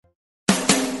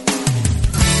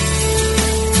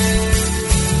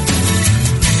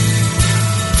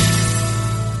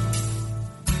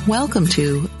Welcome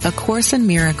to A Course in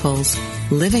Miracles,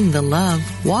 Living the Love,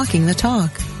 Walking the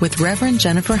Talk, with Reverend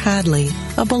Jennifer Hadley,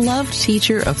 a beloved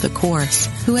teacher of the Course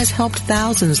who has helped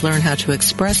thousands learn how to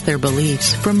express their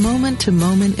beliefs from moment to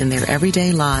moment in their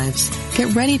everyday lives.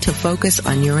 Get ready to focus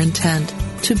on your intent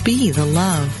to be the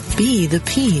love, be the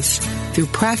peace, through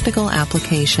practical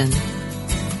application.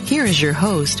 Here is your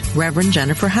host, Reverend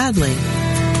Jennifer Hadley.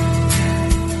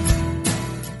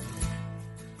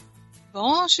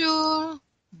 Bonjour.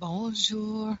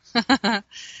 Bonjour.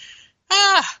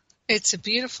 It's a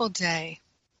beautiful day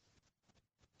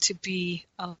to be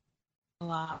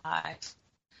alive.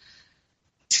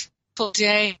 It's a beautiful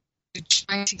day to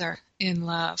join together in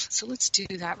love. So let's do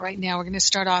that right now. We're going to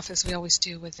start off as we always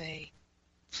do with a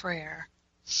prayer.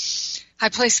 I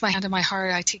place my hand on my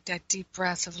heart. I take that deep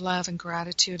breath of love and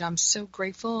gratitude. I'm so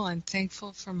grateful and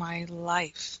thankful for my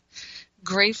life.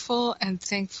 Grateful and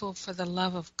thankful for the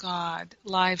love of God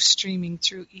live streaming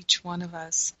through each one of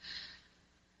us.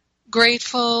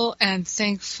 Grateful and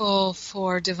thankful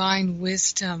for divine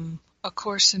wisdom, A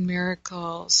Course in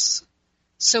Miracles.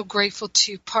 So grateful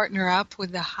to partner up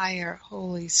with the higher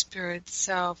Holy Spirit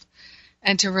self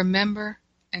and to remember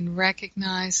and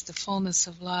recognize the fullness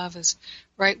of love is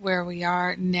right where we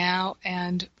are now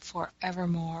and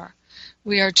forevermore.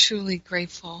 We are truly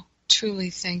grateful, truly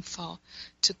thankful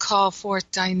to call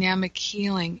forth dynamic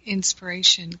healing,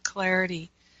 inspiration,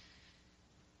 clarity.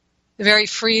 The very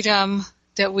freedom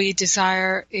that we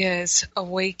desire is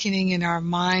awakening in our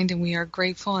mind, and we are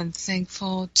grateful and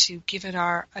thankful to give it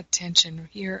our attention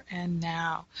here and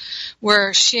now.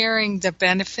 We're sharing the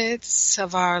benefits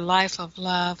of our life of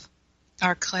love,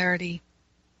 our clarity,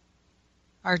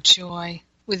 our joy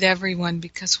with everyone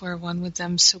because we're one with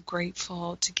them. So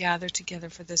grateful to gather together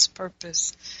for this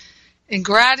purpose. In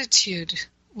gratitude,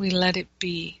 we let it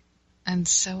be, and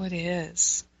so it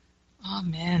is.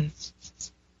 Amen.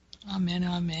 Amen,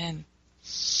 amen.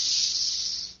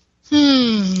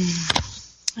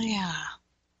 Yeah.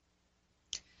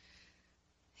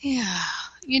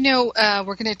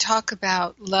 We're going to talk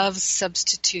about love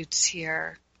substitutes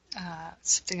here.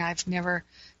 Something I've never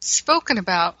spoken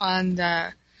about on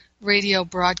the radio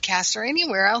broadcast or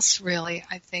anywhere else, really.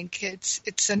 I think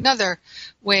it's another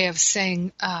way of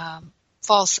saying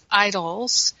false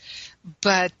idols,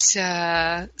 but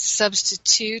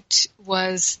substitute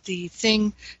was the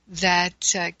thing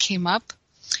that came up,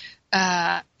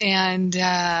 and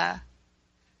I'm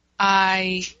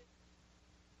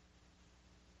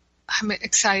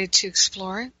excited to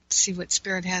explore it, see what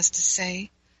Spirit has to say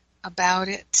about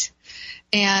it.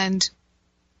 And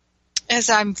as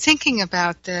I'm thinking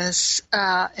about this,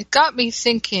 it got me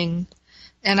thinking,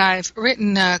 and I've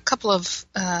written a couple of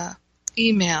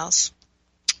emails.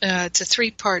 It's a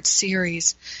 3-part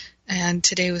series, and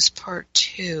today was part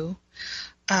 2.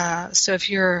 So if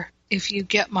you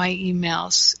get my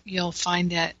emails, you'll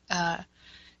find it.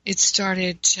 It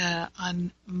started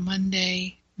on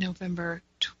Monday, November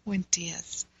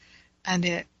 20th, and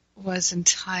it was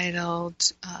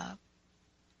entitled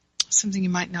Something You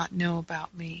Might Not Know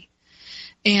About Me.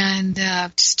 And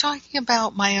just talking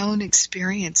about my own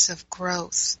experience of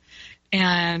growth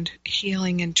and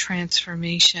healing and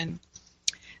transformation.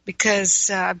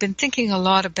 Because I've been thinking a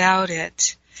lot about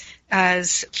it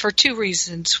as for 2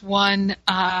 reasons. One,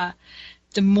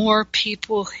 the more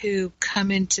people who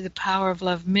come into the Power of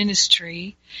Love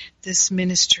ministry, this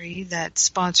ministry that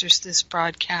sponsors this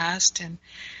broadcast and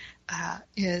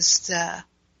is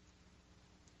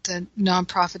the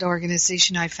nonprofit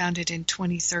organization I founded in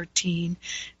 2013,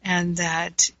 and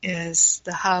that is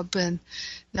the hub and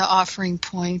the offering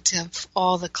point of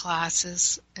all the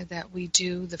classes that we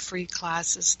do, the free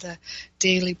classes, the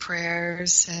daily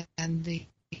prayers, and the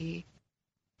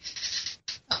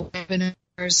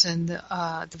webinars, and the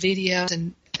videos,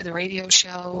 and the radio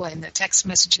show, and the text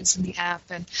messages in the app.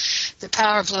 And the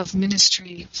Power of Love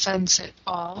ministry funds it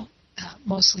all,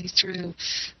 mostly through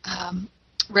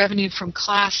revenue from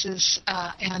classes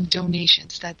and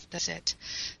donations. That's it.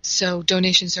 So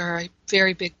donations are a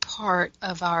very big part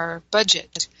of our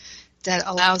budget that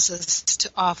allows us to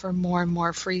offer more and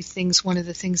more free things. One of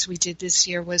the things we did this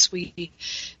year was we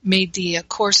made the A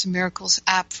Course in Miracles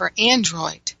app for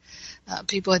Android.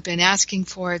 People had been asking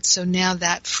for it, so now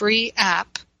that free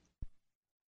app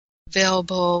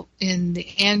available in the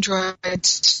Android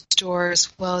store as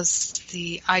well as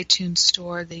the iTunes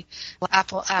store, the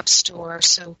Apple App Store,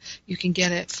 so you can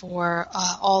get it for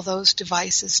all those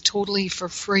devices totally for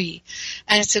free.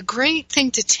 And it's a great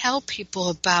thing to tell people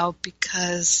about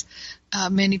because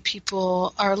many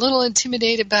people are a little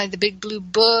intimidated by the big blue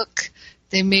book.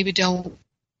 They maybe don't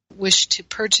wish to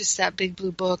purchase that big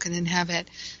blue book and then have it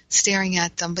staring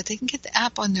at them, but they can get the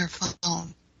app on their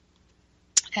phone.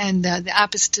 And the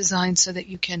app is designed so that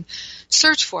you can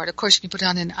search for it. Of course, you can put it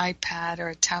on an iPad or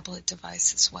a tablet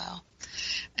device as well.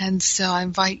 And so I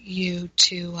invite you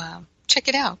to check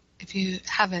it out if you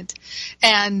haven't.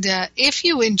 And if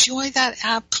you enjoy that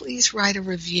app, please write a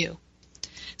review.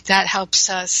 That helps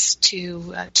us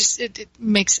to it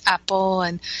makes Apple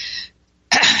and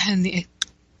the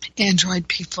Android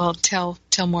people tell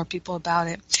more people about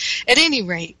it. At any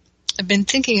rate, I've been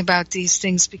thinking about these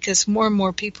things because more and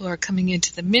more people are coming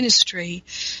into the ministry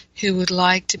who would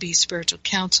like to be spiritual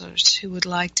counselors, who would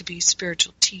like to be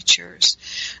spiritual teachers,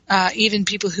 even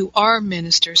people who are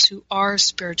ministers, who are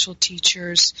spiritual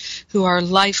teachers, who are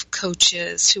life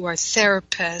coaches, who are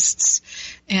therapists,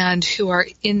 and who are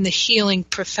in the healing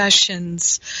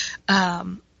professions,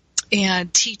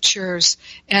 and teachers,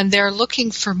 and they're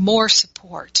looking for more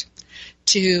support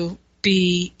to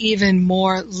be even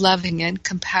more loving and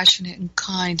compassionate and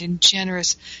kind and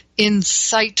generous,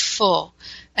 insightful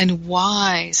and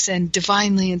wise and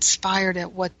divinely inspired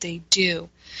at what they do.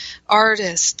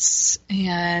 Artists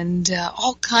and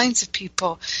all kinds of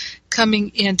people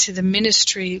coming into the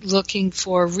ministry looking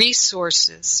for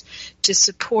resources to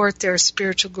support their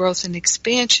spiritual growth and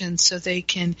expansion so they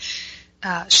can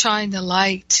shine the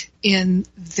light in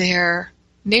their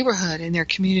neighborhood, in their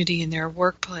community, in their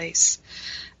workplace.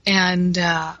 And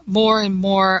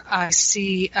more I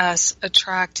see us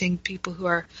attracting people who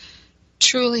are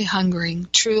truly hungering,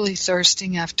 truly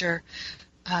thirsting after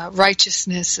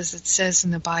righteousness, as it says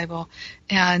in the Bible,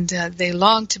 and they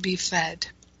long to be fed.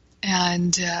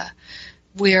 And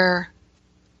we're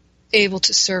able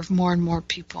to serve more and more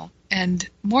people, and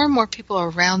more people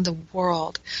around the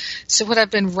world. So what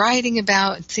I've been writing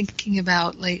about and thinking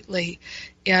about lately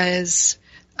is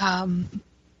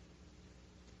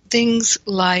things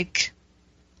like,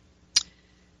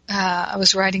 I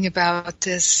was writing about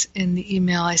this in the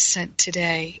email I sent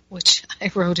today, which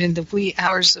I wrote in the wee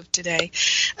hours of today,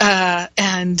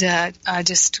 and I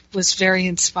just was very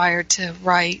inspired to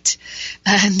write,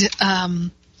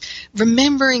 and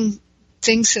remembering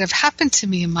things that have happened to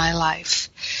me in my life,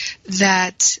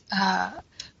 that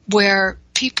where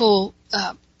people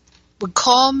would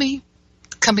call me,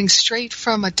 coming straight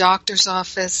from a doctor's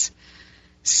office,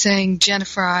 saying,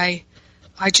 Jennifer, I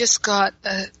just got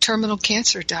a terminal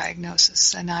cancer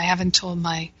diagnosis, and I haven't told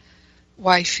my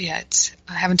wife yet.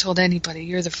 I haven't told anybody.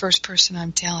 You're the first person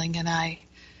I'm telling, and I'm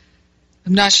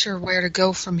not sure where to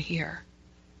go from here.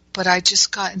 But I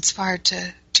just got inspired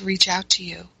to reach out to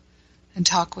you and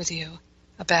talk with you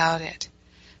about it.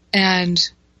 And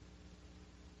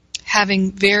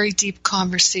having very deep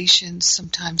conversations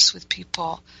sometimes with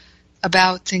people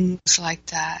about things like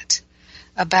that,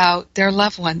 about their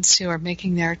loved ones who are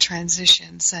making their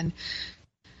transitions, and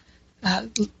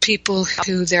people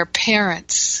who their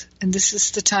parents, and this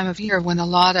is the time of year when a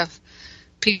lot of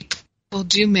people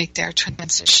do make their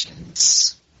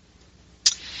transitions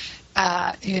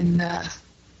in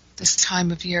this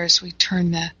time of year as we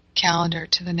turn the calendar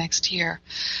to the next year.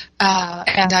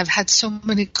 And I've had so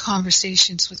many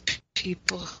conversations with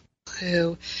people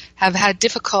who have had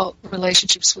difficult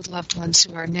relationships with loved ones,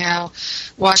 who are now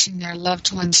watching their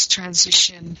loved ones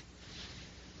transition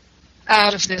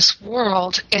out of this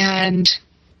world, and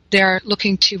they're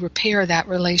looking to repair that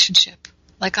relationship,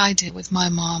 like I did with my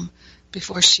mom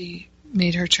before she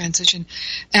made her transition.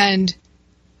 And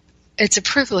it's a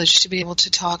privilege to be able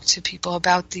to talk to people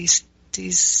about these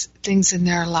things in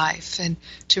their life and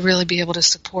to really be able to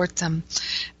support them.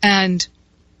 And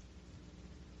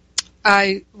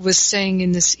I was saying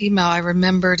in this email, I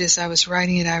remembered as I was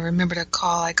writing it, I remembered a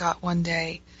call I got one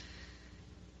day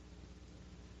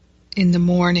in the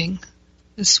morning.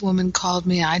 This woman called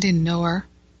me. I didn't know her.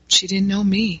 She didn't know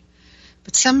me.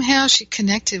 But somehow she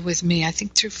connected with me, I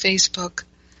think through Facebook,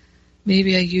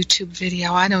 maybe a YouTube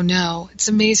video, I don't know. It's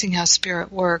amazing how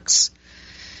spirit works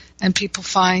and people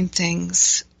find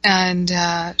things. And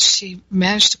she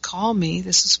managed to call me.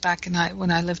 This was back when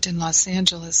I lived in Los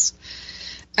Angeles.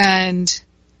 And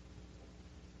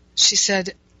she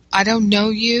said, I don't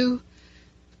know you,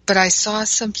 but I saw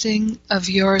something of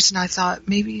yours and I thought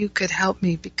maybe you could help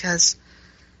me, because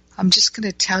I'm just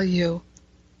going to tell you,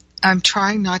 I'm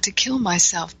trying not to kill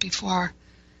myself before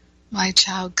my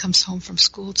child comes home from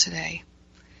school today.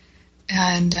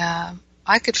 And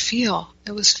I could feel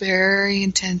it was very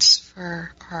intense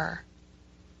for her.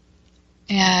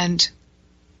 And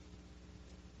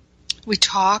we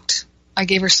talked. I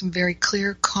gave her some very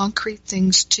clear, concrete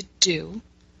things to do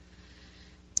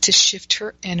to shift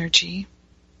her energy.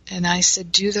 And I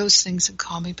said, do those things and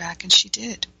call me back. And she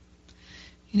did.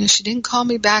 She didn't call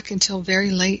me back until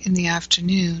very late in the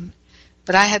afternoon,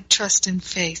 but I had trust and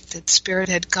faith that Spirit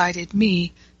had guided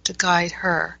me to guide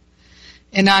her.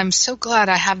 And I'm so glad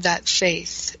I have that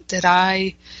faith, that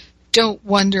I don't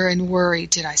wonder and worry,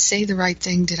 did I say the right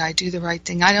thing? Did I do the right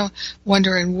thing? I don't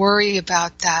wonder and worry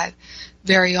about that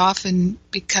very often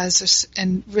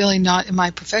and really not in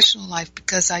my professional life,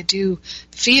 because I do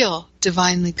feel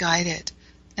divinely guided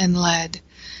and led.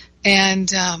 And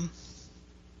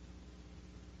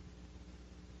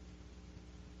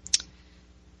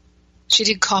she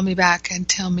did call me back and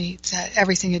tell me that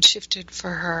everything had shifted for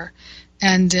her.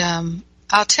 And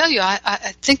I'll tell you,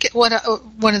 I think one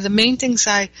of the main things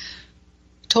I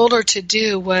told her to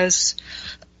do was,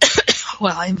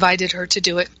 well, I invited her to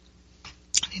do it.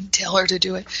 I didn't tell her to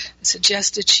do it. I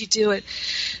suggested she do it,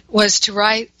 was to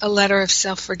write a letter of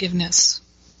self-forgiveness.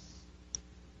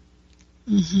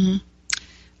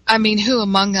 I mean, who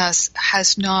among us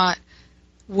has not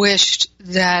wished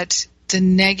that the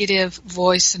negative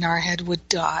voice in our head would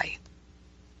die?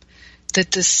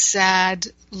 That the sad,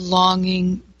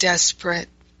 longing, desperate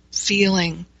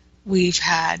feeling we've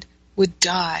had would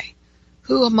die.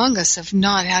 Who among us have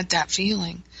not had that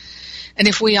feeling? And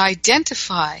if we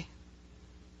identify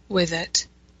with it,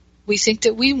 we think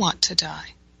that we want to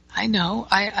die. I know.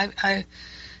 I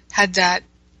had that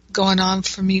going on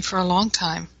for me for a long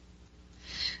time.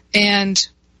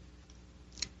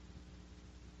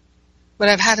 But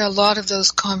I've had a lot of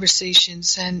those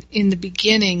conversations, and in the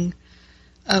beginning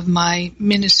of my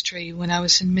ministry, when I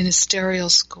was in ministerial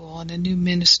school and a new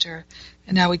minister,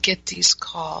 and I would get these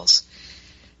calls,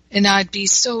 and I'd be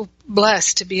so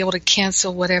blessed to be able to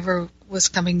cancel whatever was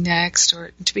coming next,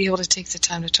 or to be able to take the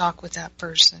time to talk with that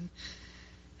person.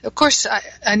 Of course,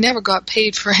 I never got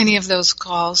paid for any of those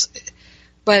calls,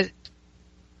 but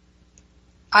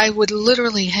I would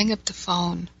literally hang up the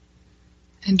phone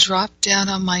and drop down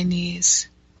on my knees.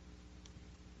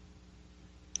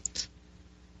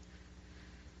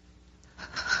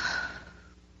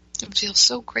 I feel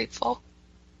so grateful.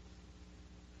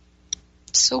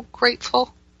 So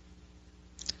grateful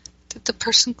that the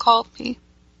person called me,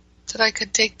 that I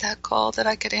could take that call, that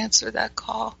I could answer that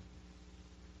call.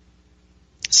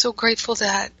 So grateful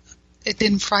that it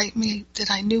didn't frighten me,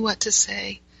 that I knew what to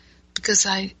say, because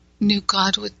I knew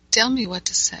God would tell me what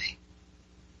to say.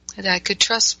 That I could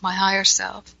trust my higher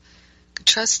self, could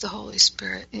trust the Holy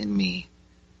Spirit in me.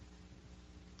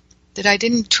 That I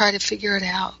didn't try to figure it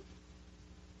out.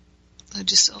 I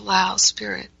just allow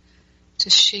Spirit to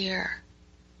share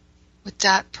what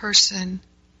that person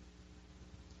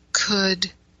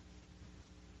could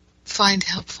find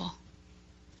helpful.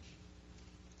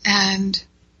 And,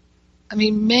 I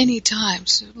mean, many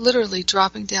times, literally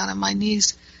dropping down on my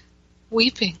knees,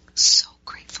 weeping, so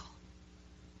grateful.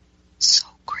 So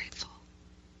grateful.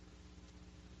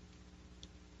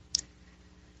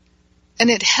 And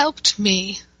it helped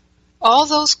me. All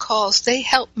those calls, they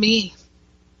helped me.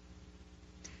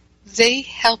 They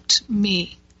helped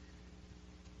me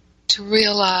to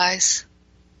realize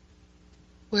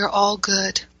we're all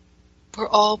good. We're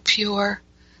all pure.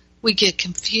 We get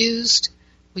confused.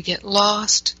 We get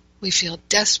lost. We feel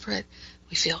desperate.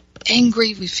 We feel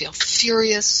angry. We feel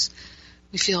furious.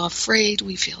 We feel afraid.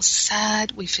 We feel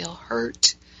sad. We feel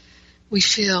hurt. We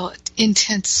feel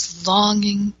intense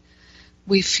longing.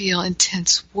 We feel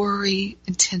intense worry,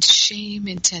 intense shame,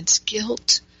 intense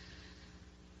guilt,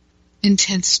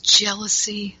 intense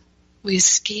jealousy. We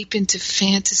escape into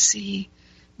fantasy.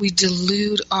 We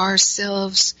delude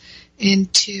ourselves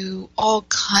into all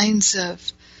kinds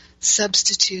of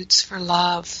substitutes for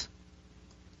love.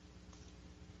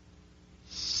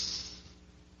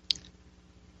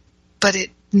 But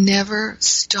it never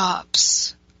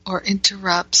stops or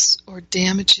interrupts or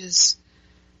damages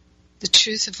the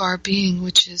truth of our being,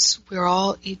 which is we're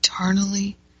all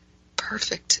eternally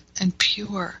perfect and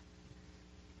pure.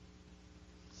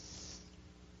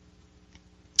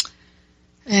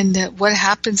 And that what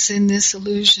happens in this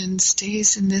illusion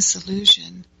stays in this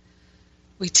illusion.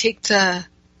 We take the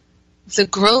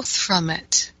growth from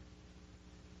it.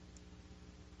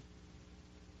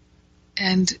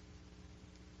 And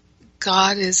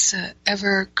God is an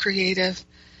ever creative,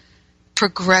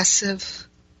 progressive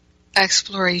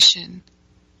exploration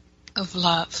of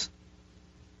love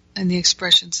and the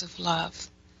expressions of love.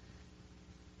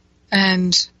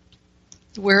 And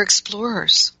we're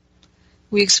explorers.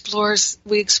 We explore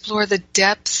the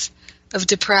depth of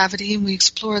depravity, and we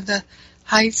explore the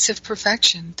heights of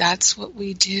perfection. That's what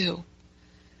we do.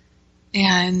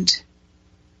 And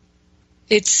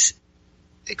it's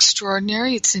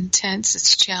extraordinary, it's intense,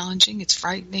 it's challenging, it's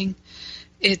frightening,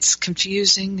 it's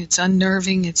confusing, it's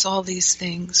unnerving, it's all these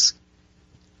things.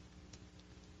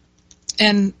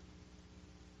 And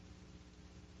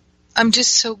I'm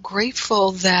just so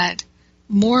grateful that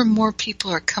more and more people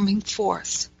are coming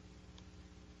forth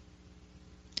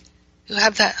who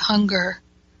have that hunger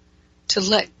to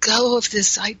let go of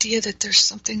this idea that there's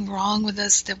something wrong with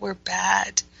us, that we're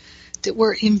bad, that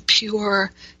we're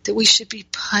impure, that we should be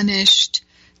punished,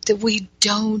 that we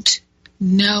don't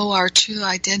know our true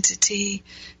identity,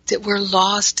 that we're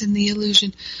lost in the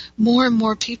illusion. More and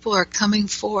more people are coming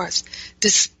forth.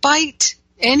 Despite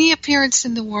any appearance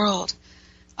in the world,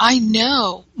 I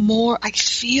know more, I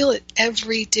feel it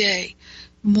every day,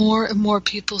 more and more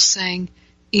people saying,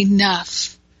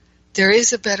 enough. There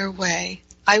is a better way.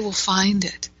 I will find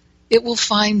it. It will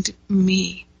find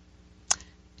me.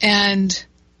 And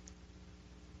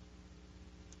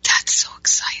that's so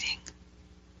exciting.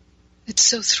 It's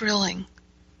so thrilling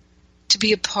to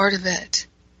be a part of it.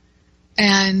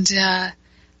 And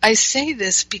I say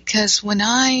this because when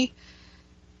I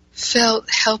felt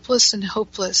helpless and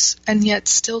hopeless, and yet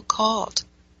still called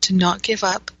to not give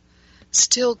up,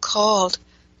 still called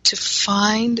to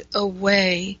find a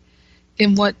way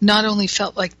in what not only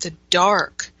felt like the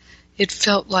dark, it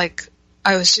felt like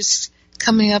I was just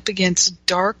coming up against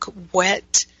dark,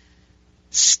 wet,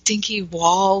 stinky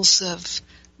walls of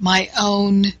my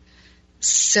own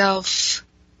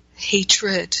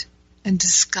self-hatred and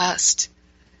disgust.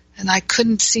 And I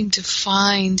couldn't seem to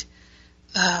find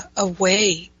a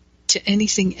way to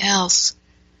anything else.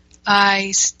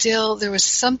 There was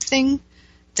something,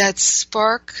 that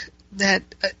spark that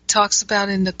talks about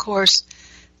in the Course,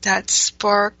 that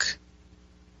spark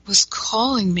was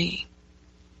calling me.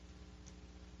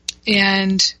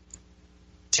 And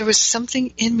there was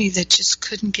something in me that just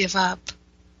couldn't give up.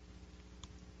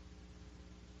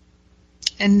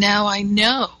 And now I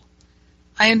know.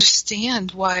 I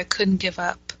understand why I couldn't give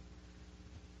up.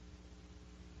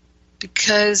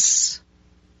 Because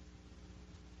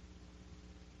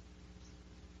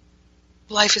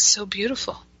life is so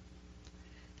beautiful.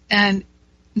 And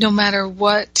no matter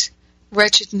what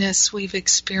wretchedness we've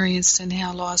experienced and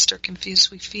how lost or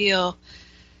confused we feel,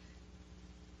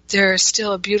 there is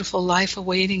still a beautiful life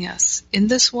awaiting us in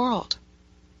this world.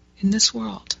 In this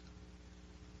world.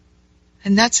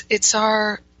 And it's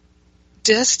our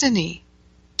destiny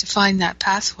to find that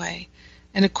pathway.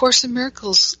 And A Course in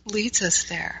Miracles leads us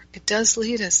there. It does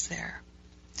lead us there.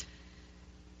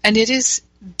 And it is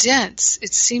dense.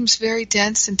 It seems very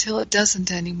dense until it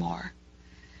doesn't anymore.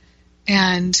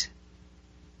 And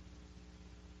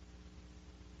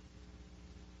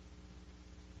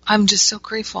I'm just so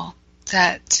grateful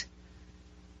that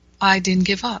I didn't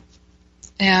give up.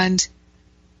 And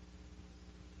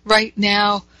right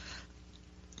now,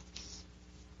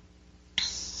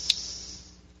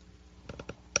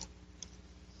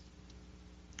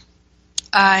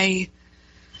 I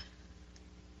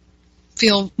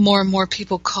feel more and more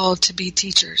people called to be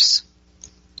teachers.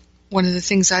 One of the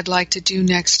things I'd like to do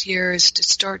next year is to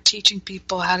start teaching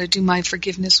people how to do my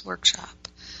forgiveness workshop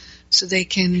so they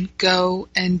can go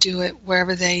and do it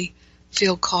wherever they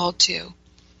feel called to.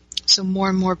 So more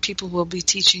and more people will be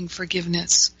teaching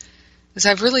forgiveness. Because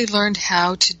I've really learned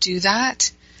how to do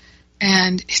that,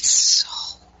 and it's so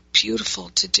beautiful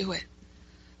to do it.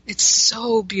 It's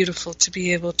so beautiful to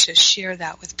be able to share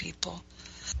that with people.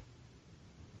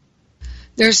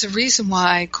 There's a reason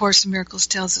why Course in Miracles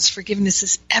tells us forgiveness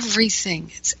is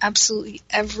everything. It's absolutely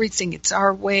everything. It's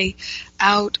our way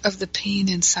out of the pain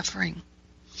and suffering.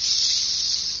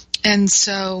 And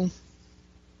so,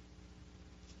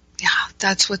 yeah,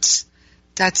 that's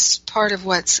part of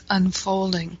what's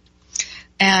unfolding.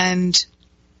 And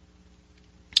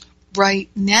right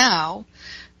now,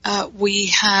 we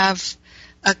have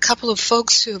a couple of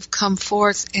folks who have come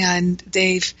forth, and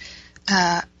they've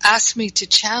asked me to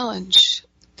challenge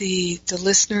the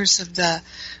listeners of the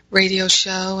radio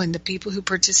show and the people who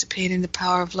participate in the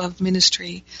Power of Love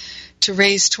ministry to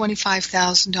raise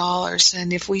 $25,000.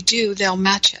 And if we do, they'll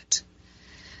match it.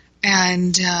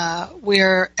 And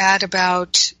we're at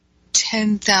about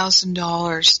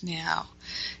 $10,000 now.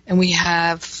 And we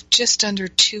have just under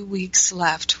 2 weeks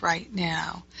left right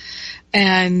now.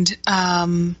 And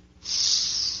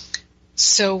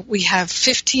so we have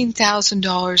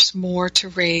 $15,000 more to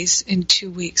raise in 2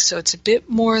 weeks. So it's a bit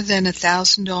more than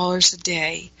 $1,000 a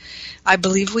day. I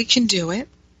believe we can do it.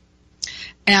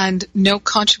 And no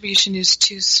contribution is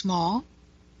too small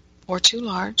or too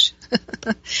large.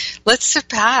 Let's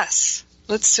surpass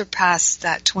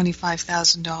that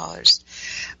 $25,000.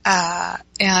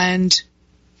 And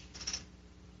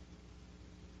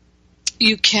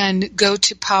you can go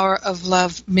to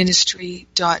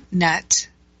powerofloveministry.net,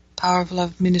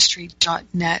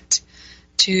 powerofloveministry.net,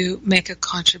 to make a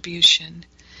contribution.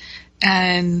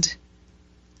 and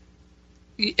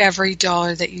every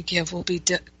dollar that you give will be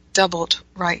doubled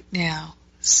right now.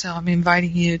 So I'm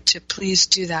inviting you to please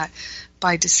do that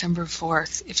by December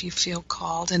 4th if you feel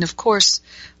called. And of course,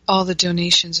 all the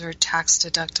donations are tax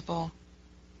deductible.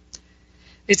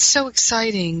 It's so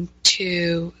exciting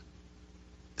to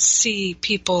see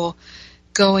people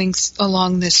going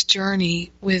along this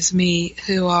journey with me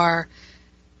who are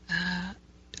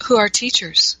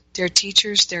teachers. They're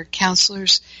teachers, they're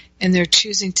counselors, and they're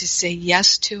choosing to say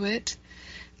yes to it.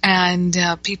 And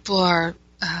people are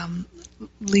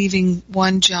leaving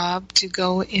one job to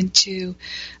go into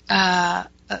a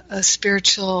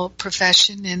spiritual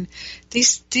profession. And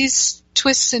these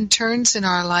twists and turns in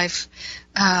our life,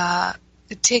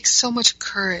 it takes so much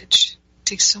courage. It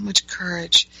takes so much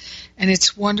courage. And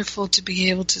it's wonderful to be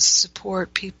able to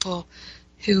support people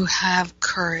who have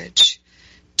courage,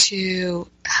 to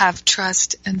have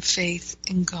trust and faith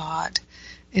in God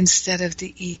instead of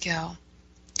the ego.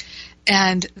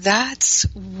 And that's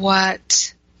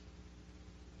what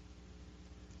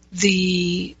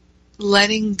the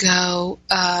letting go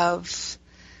of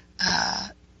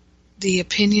the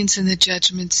opinions and the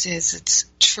judgments is. It's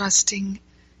trusting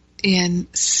in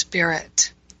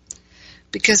spirit.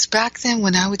 Because back then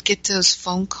when I would get those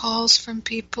phone calls from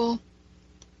people,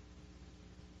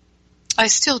 I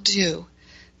still do,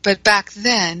 but back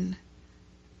then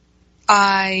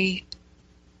I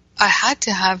had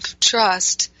to have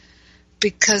trust,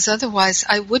 because otherwise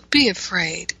I would be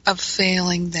afraid of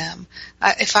failing them.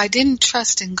 If I didn't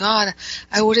trust in God,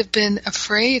 I would have been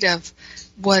afraid of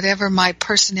whatever my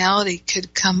personality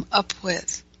could come up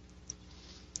with.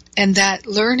 And that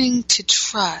learning to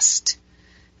trust,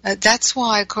 that's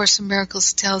why A Course in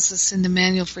Miracles tells us in the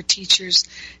Manual for Teachers,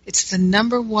 it's the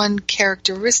number one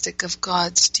characteristic of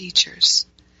God's teachers.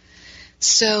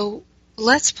 So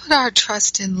let's put our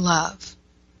trust in love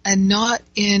and not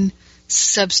in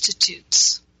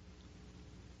substitutes.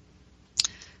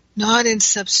 Not in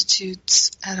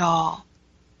substitutes at all.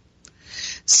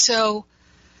 So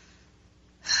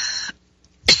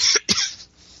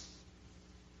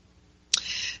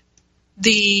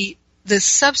the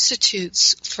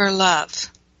substitutes for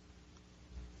love.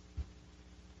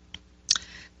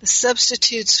 The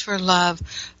substitutes for love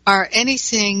are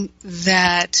anything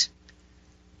that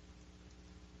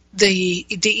the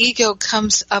ego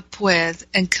comes up with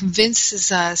and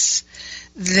convinces us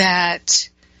that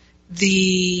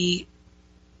the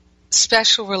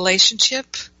special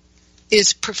relationship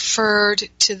is preferred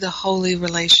to the holy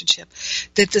relationship,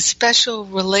 that the special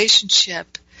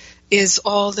relationship is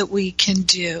all that we can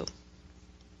do.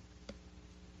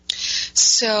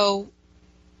 So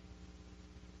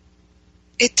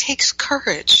it takes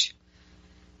courage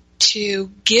to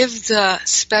give the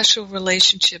special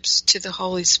relationships to the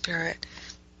Holy Spirit.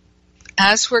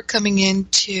 As we're coming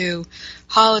into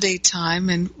holiday time,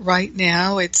 and right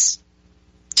now it's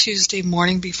Tuesday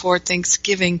morning before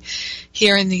Thanksgiving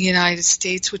here in the United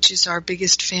States, which is our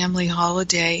biggest family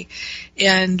holiday,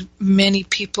 and many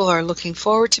people are looking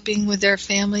forward to being with their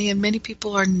family, and many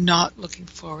people are not looking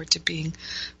forward to being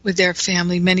with their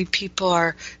family. Many people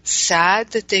are sad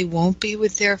that they won't be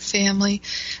with their family.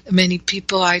 Many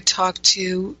people I talk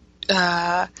to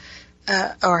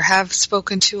or have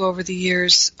spoken to over the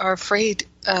years are afraid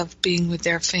of being with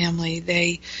their family.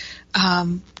 They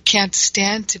can't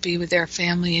stand to be with their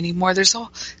family anymore. There's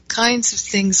all kinds of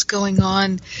things going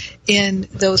on in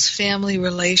those family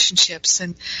relationships.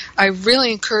 And I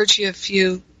really encourage you, if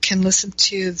you can listen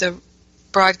to the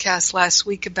broadcast last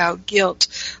week about guilt,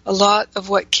 a lot of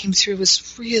what came through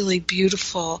was really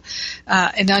beautiful,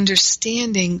 and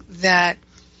understanding that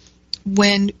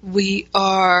when we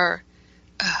are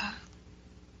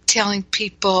telling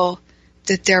people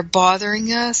that they're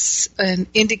bothering us and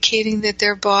indicating that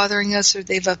they're bothering us or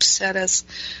they've upset us,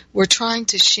 we're trying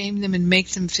to shame them and make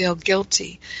them feel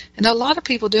guilty. And a lot of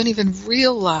people don't even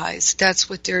realize that's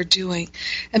what they're doing.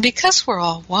 And because we're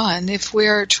all one, if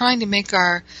we're trying to make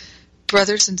our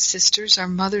brothers and sisters, our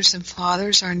mothers and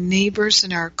fathers, our neighbors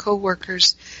and our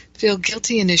co-workers feel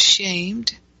guilty and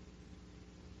ashamed,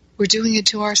 we're doing it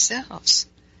to ourselves.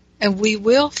 And we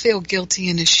will feel guilty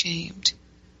and ashamed.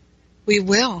 We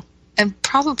will. And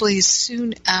probably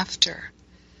soon after.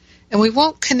 And we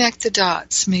won't connect the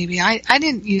dots, maybe. I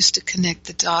didn't used to connect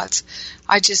the dots.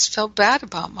 I just felt bad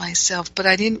about myself, but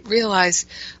I didn't realize,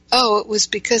 it was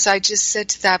because I just said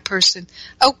to that person,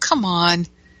 oh, come on.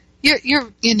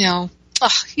 You've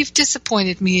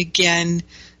disappointed me again.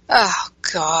 Oh,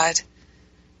 God.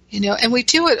 And we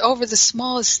do it over the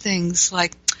smallest things,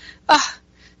 like,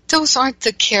 Those aren't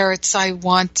the carrots I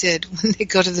wanted when they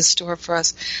go to the store for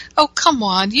us. Oh, come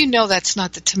on, you know that's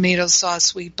not the tomato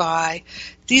sauce we buy.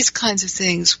 These kinds of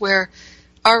things where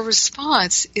our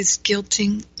response is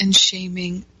guilting and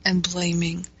shaming and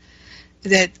blaming.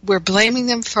 That we're blaming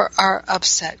them for our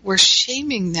upset. We're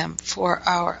shaming them for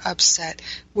our upset.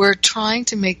 We're trying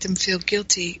to make them feel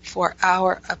guilty for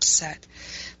our upset.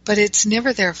 But it's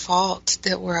never their fault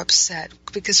that we're upset,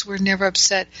 because we're never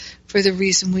upset for the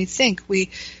reason we think.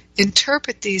 We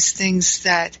interpret these things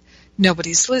that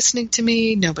nobody's listening to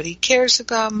me, nobody cares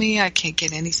about me, I can't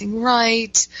get anything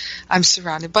right, I'm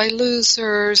surrounded by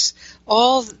losers.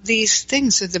 All these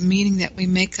things are the meaning that we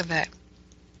make of it.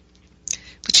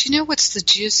 But you know what's the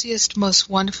juiciest, most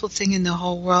wonderful thing in the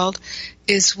whole world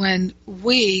is when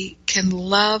we can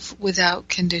love without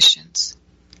conditions.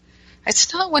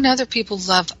 It's not when other people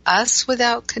love us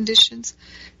without conditions.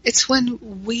 It's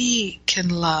when we can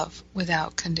love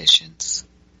without conditions.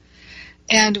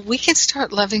 And we can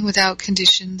start loving without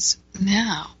conditions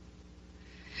now.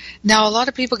 Now, a lot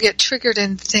of people get triggered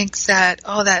and think that,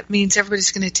 oh, that means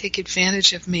everybody's going to take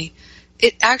advantage of me.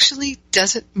 It actually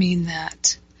doesn't mean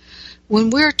that. When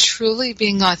we're truly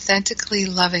being authentically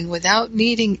loving without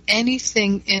needing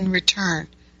anything in return,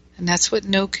 and that's what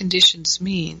no conditions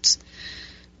means,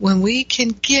 when we can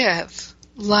give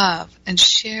love and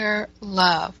share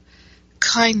love,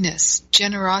 kindness,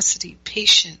 generosity,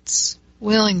 patience,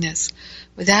 willingness,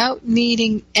 without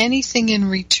needing anything in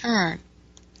return,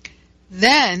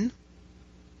 then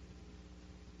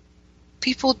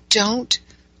people don't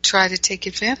try to take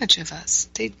advantage of us.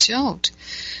 They don't.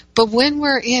 But when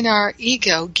we're in our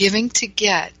ego, giving to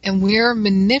get, and we're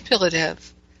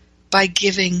manipulative by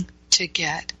giving to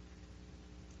get,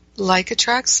 like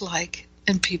attracts like,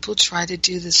 and people try to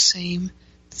do the same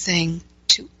thing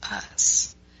to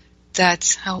us.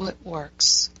 That's how it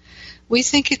works. We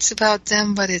think it's about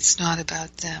them, but it's not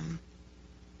about them.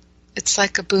 It's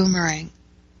like a boomerang.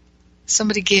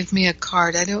 Somebody gave me a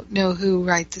card, I don't know who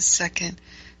right this second,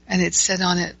 and it said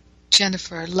on it,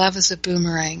 Jennifer, love is a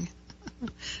boomerang.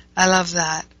 I love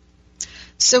that.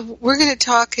 So we're going to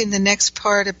talk in the next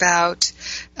part about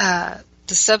the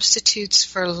substitutes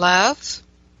for love.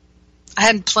 I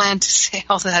hadn't planned to say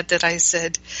all that I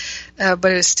said, but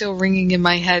it was still ringing in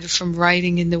my head from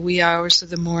writing in the wee hours of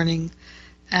the morning.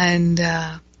 And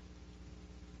I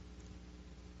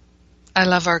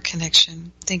love our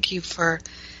connection. Thank you for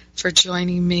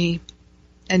joining me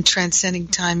and transcending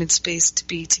time and space to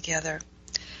be together.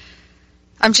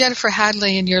 I'm Jennifer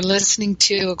Hadley, and you're listening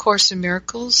to A Course in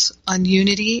Miracles on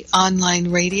Unity Online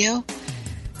Radio.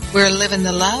 We're living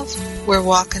the love, we're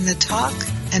walking the talk,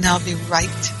 and I'll be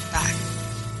right back.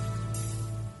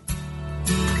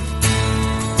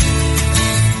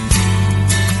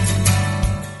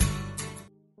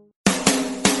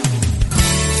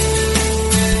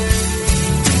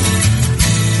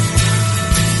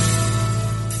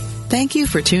 Thank you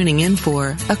for tuning in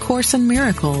for A Course in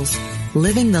Miracles,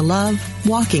 Living the Love,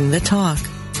 Walking the Talk.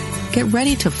 Get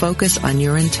ready to focus on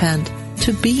your intent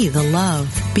to be the love,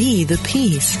 be the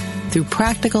peace through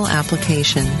practical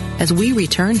application as we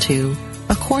return to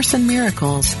A Course in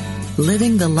Miracles,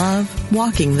 Living the Love,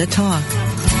 Walking the Talk.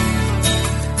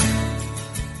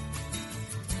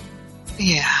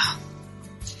 Yeah.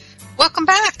 Welcome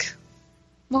back.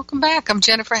 Welcome back. I'm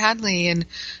Jennifer Hadley, and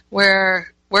we're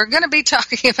going to be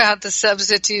talking about the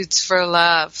substitutes for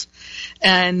love.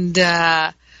 And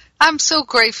I'm so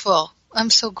grateful.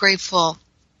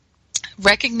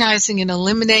 Recognizing and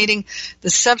eliminating the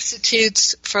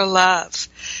substitutes for love.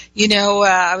 You know,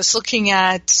 I was looking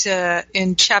at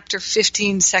in Chapter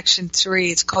 15, Section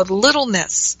 3, it's called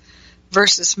Littleness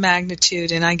versus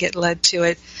Magnitude, and I get led to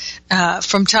it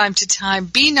from time to time.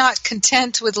 Be not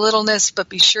content with littleness, but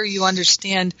be sure you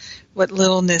understand what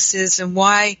littleness is and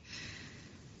why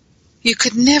you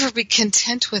could never be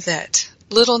content with it.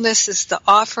 Littleness is the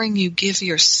offering you give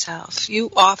yourself. You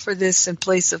offer this in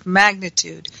place of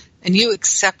magnitude, and you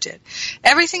accept it.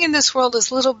 Everything in this world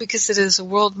is little because it is a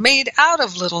world made out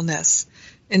of littleness,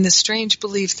 in the strange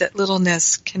belief that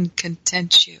littleness can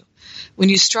content you. When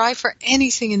you strive for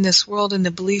anything in this world in the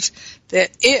belief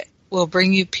that it will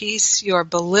bring you peace, you are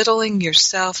belittling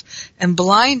yourself and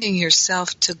blinding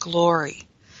yourself to glory.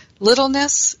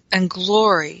 Littleness and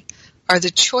glory are the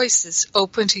choices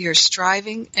open to your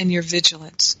striving and your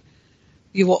vigilance.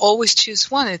 You will always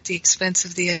choose one at the expense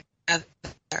of the other.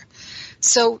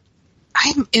 So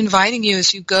I'm inviting you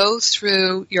as you go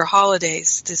through your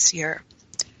holidays this year,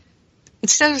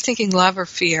 instead of thinking love or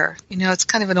fear, you know, it's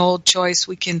kind of an old choice.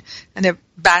 We can kind of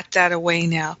bat that away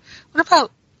now. What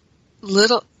about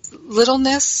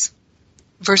littleness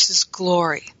versus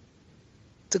glory?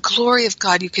 the glory of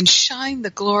God. You can shine the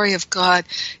glory of God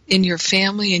in your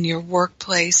family, in your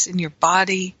workplace, in your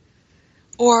body,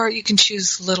 or you can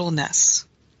choose littleness.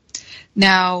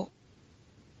 Now,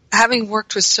 having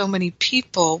worked with so many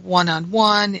people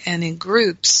one-on-one and in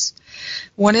groups,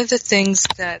 one of the things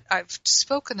that I've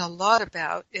spoken a lot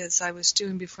about is, I was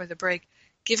doing before the break,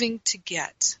 giving to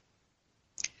get.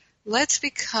 Let's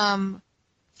become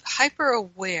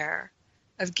hyper-aware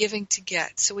of giving to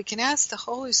get, so we can ask the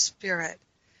Holy Spirit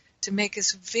to make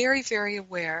us very, very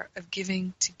aware of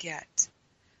giving to get.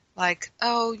 Like,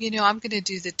 oh, I'm going to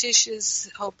do the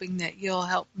dishes, hoping that you'll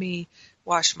help me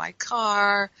wash my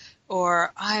car,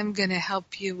 or I'm going to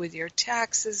help you with your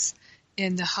taxes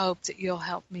in the hope that you'll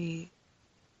help me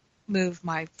move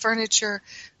my furniture.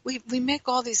 We make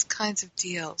all these kinds of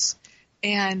deals,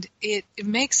 and it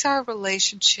makes our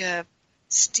relationship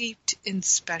steeped in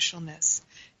specialness.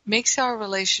 It makes our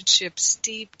relationship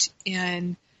steeped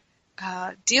in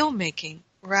deal-making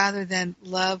rather than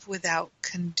love without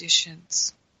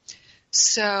conditions.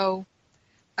 So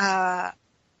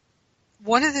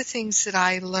one of the things that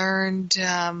I learned,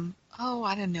 I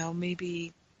don't know,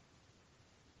 maybe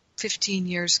 15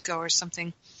 years ago or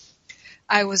something,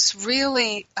 I was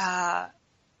really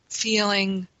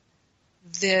feeling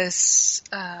this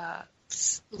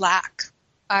lack.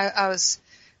 I was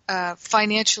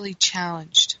financially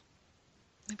challenged.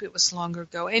 Maybe it was longer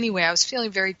ago. Anyway, I was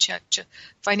feeling very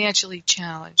financially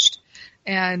challenged,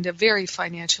 and very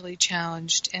financially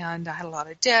challenged, and I had a lot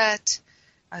of debt.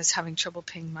 I was having trouble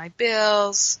paying my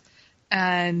bills,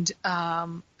 and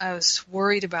I was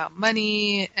worried about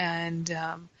money, and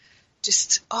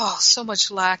so much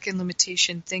lack and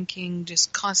limitation thinking,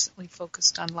 just constantly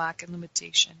focused on lack and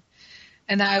limitation.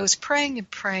 And I was praying and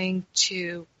praying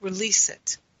to release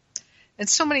it. And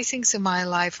so many things in my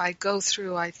life I go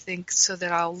through, I think, so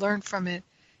that I'll learn from it,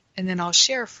 and then I'll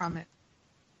share from it.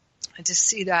 I just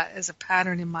see that as a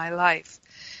pattern in my life.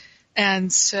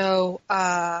 And so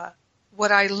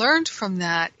what I learned from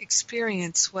that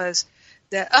experience was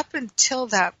that up until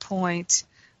that point,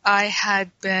 I had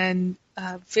been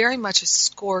very much a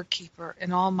scorekeeper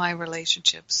in all my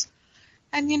relationships.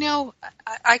 And,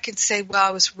 I could say, well,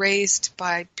 I was raised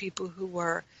by people who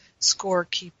were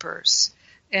scorekeepers,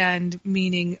 and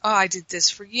meaning, I did this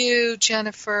for you,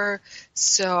 Jennifer,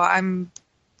 so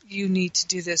you need to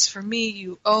do this for me,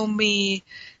 you owe me,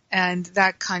 and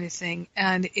that kind of thing.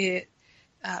 And it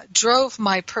drove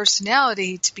my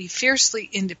personality to be fiercely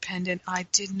independent. I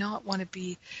did not want to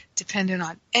be dependent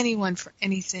on anyone for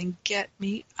anything. Get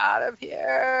me out of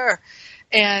here.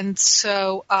 And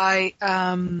so I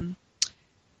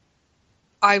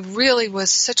really was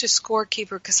such a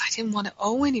scorekeeper because I didn't want to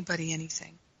owe anybody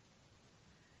anything.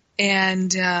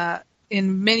 And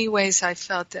in many ways I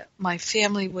felt that my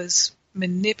family was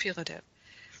manipulative.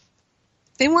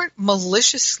 They weren't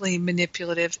maliciously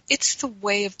manipulative. It's the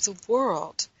way of the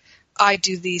world. I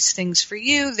do these things for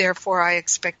you, therefore I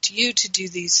expect you to do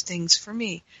these things for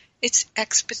me. It's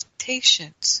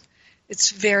expectations.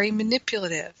 It's very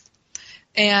manipulative.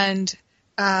 And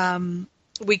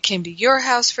we came to your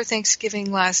house for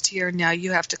Thanksgiving last year. Now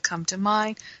you have to come to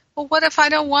mine. Well, what if I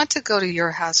don't want to go to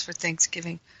your house for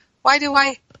Thanksgiving? Why do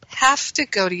I have to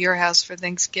go to your house for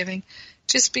Thanksgiving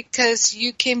just because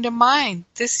you came to mine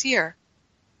this year?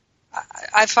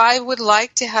 If I would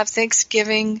like to have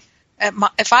Thanksgiving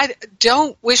if I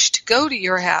don't wish to go to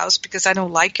your house because I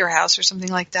don't like your house or something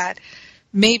like that,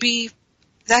 maybe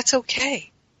that's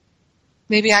okay.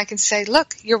 Maybe I can say,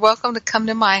 look, you're welcome to come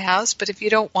to my house, but if you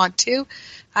don't want to,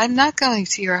 I'm not going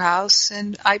to your house,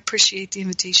 and I appreciate the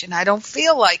invitation. I don't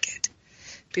feel like it.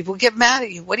 People get mad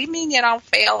at you. What do you mean you don't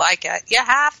feel like it? You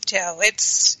have to.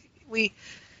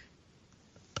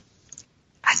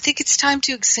 I think it's time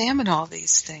to examine all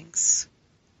these things.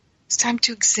 It's time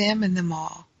to examine them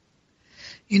all.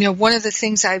 One of the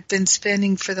things I've been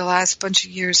spending for the last bunch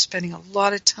of years, spending a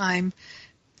lot of time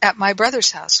at my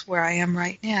brother's house where I am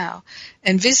right now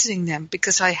and visiting them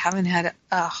because I haven't had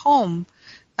a home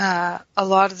a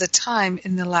lot of the time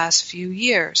in the last few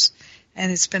years.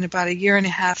 And it's been about a year and a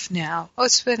half now. Oh,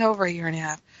 it's been over a year and a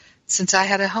half since I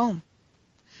had a home.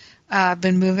 I've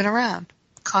been moving around,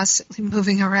 constantly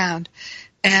moving around.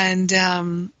 And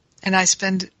I'll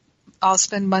spend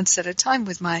months at a time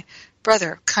with my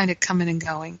brother, kind of coming and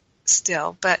going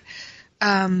still. But,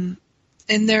 and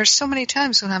there's so many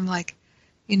times when I'm like,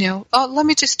 oh, let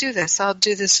me just do this. I'll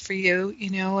do this for you,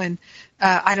 and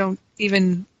I don't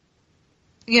even,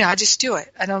 I just do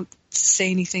it. I don't say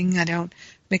anything. I don't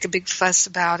make a big fuss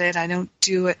about it. I don't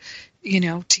do it,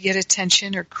 to get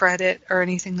attention or credit or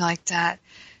anything like that.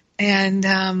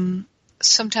 And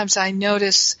sometimes I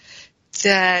notice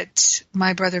that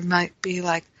my brother might be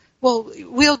like, well,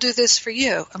 we'll do this for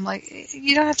you. I'm like,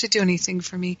 you don't have to do anything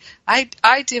for me. I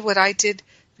did what I did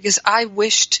because I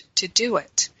wished to do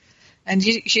it. And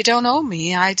you don't owe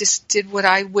me. I just did what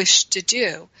I wished to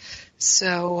do.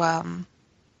 So,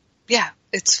 yeah,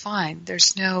 it's fine.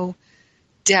 There's no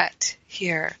debt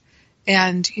here.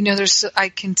 And, I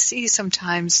can see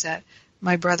sometimes that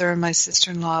my brother and my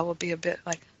sister-in-law will be a bit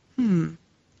like,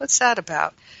 what's that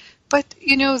about? But,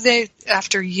 they,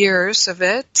 after years of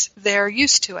it, they're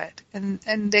used to it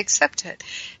and they accept it.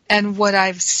 And what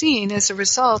I've seen as a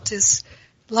result is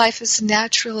life is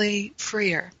naturally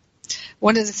freer.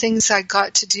 One of the things I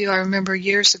got to do, I remember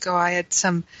years ago, I had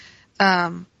some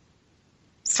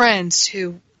friends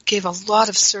who gave a lot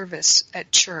of service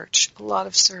at church, a lot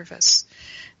of service.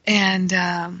 And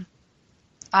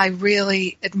I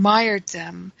really admired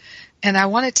them, and I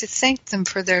wanted to thank them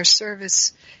for their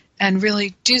service and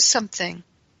really do something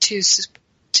to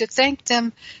thank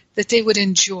them that they would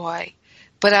enjoy.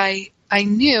 But I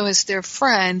knew as their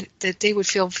friend that they would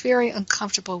feel very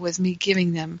uncomfortable with me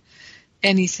giving them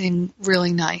anything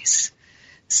really nice.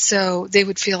 So they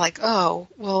would feel like, oh,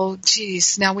 well,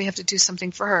 geez, now we have to do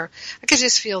something for her. I could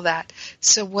just feel that.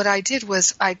 So what I did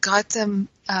was I got them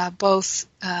both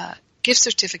gift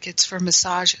certificates for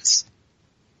massages.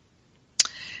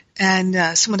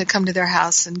 And someone would come to their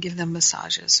house and give them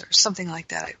massages or something like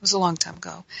that. It was a long time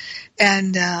ago.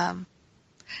 And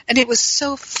it was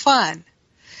so fun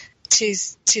to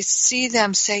see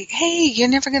them say, hey, you're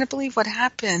never going to believe what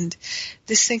happened.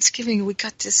 This Thanksgiving, we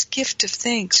got this gift of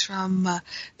thanks from an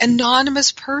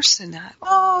anonymous person.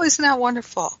 Oh, isn't that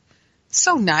wonderful?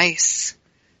 So nice.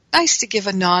 Nice to give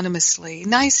anonymously.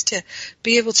 Nice to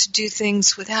be able to do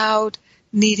things without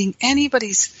needing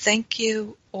anybody's thank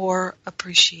you or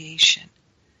appreciation.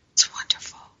 It's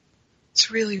wonderful. It's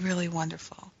really, really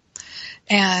wonderful.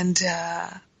 And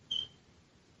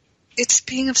it's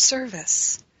being of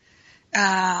service.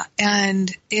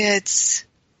 And it's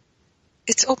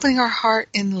opening our heart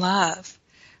in love.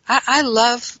 I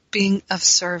love being of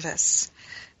service.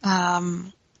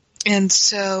 And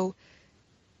so,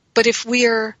 but if we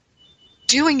are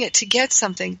doing it to get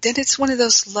something, then it's one of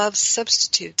those love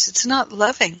substitutes. It's not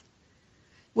loving.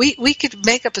 We could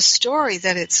make up a story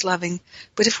that it's loving,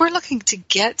 but if we're looking to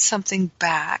get something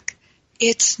back,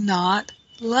 it's not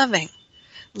loving.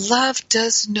 Love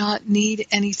does not need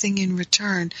anything in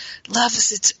return. Love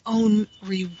is its own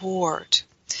reward.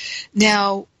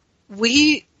 Now,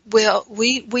 we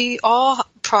all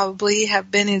probably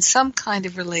have been in some kind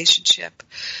of relationship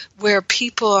where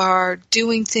people are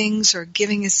doing things or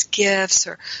giving us gifts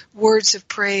or words of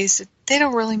praise that they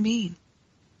don't really mean.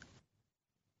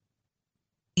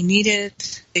 They need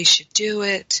it, they should do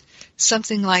it,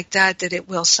 something like that, that it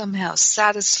will somehow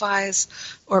satisfy us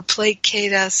or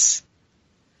placate us.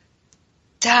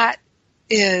 That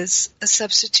is a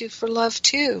substitute for love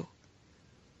too.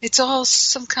 It's all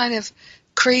some kind of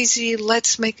crazy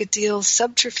let's make a deal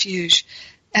subterfuge,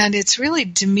 and it's really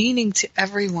demeaning to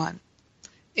everyone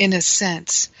in a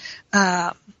sense.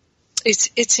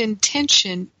 Its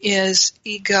intention is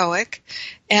egoic,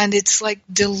 and it's like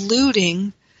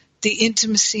diluting the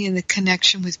intimacy and the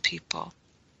connection with people.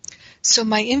 So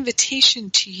my invitation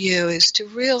to you is to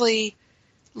really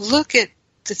look at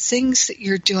the things that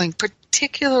you're doing,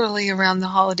 particularly around the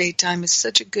holiday time. Is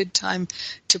such a good time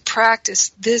to practice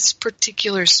this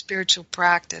particular spiritual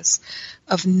practice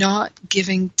of not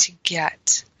giving to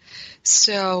get.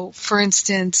 So, for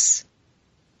instance,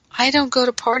 I don't go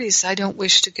to parties I don't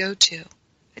wish to go to.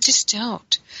 I just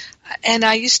don't. And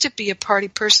I used to be a party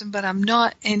person, but I'm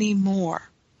not anymore.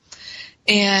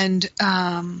 And,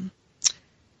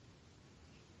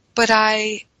 but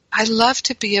I love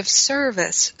to be of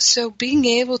service. So being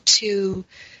able to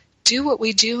do what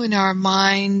we do in our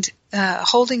mind,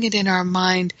 holding it in our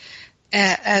mind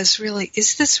as really,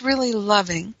 is this really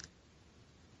loving?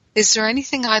 Is there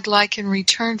anything I'd like in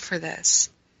return for this?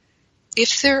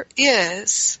 If there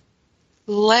is,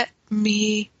 let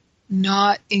me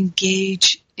not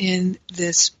engage in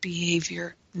this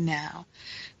behavior now,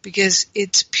 because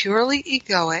it's purely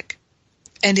egoic,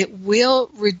 and it will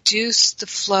reduce the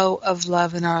flow of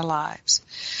love in our lives.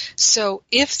 So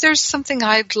if there's something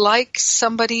I'd like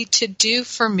somebody to do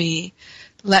for me,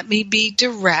 let me be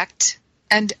direct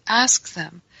and ask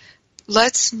them.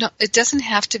 It doesn't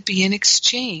have to be an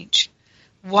exchange.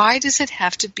 Why does it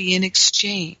have to be an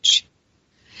exchange?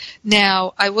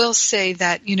 Now, I will say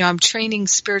that, I'm training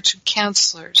spiritual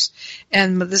counselors,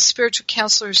 and the spiritual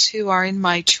counselors who are in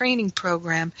my training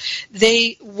program,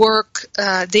 they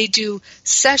do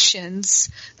sessions.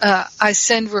 I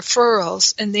send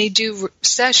referrals, and they do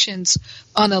sessions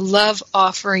on a love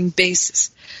offering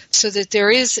basis, so that there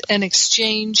is an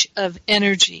exchange of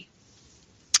energy,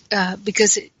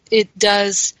 because it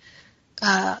does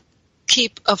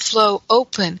keep a flow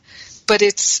open, but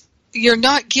you're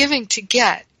not giving to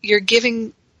get. You're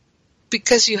giving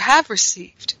because you have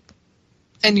received,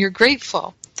 and you're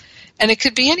grateful. And it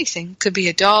could be anything. It could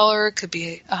be $1, it could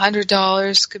be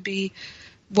 $100, could be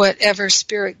whatever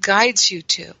Spirit guides you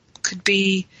to. It could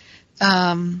be,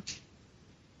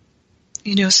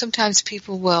 sometimes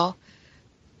people will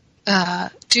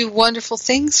do wonderful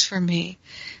things for me.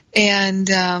 And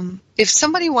if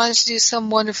somebody wanted to do some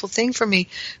wonderful thing for me,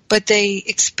 but they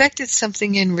expected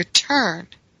something in return,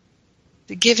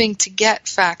 the giving to get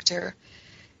factor,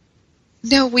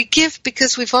 no, we give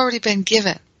because we've already been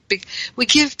given. We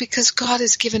give because God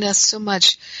has given us so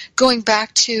much. Going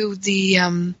back to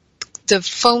the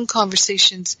phone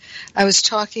conversations I was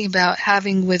talking about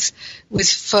having with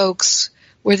folks,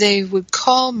 where they would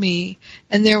call me,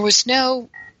 and it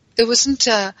wasn't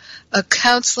a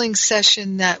counseling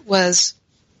session that was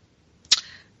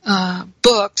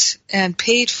booked and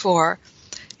paid for.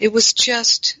 It was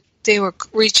just they were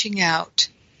reaching out,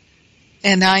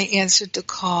 and I answered the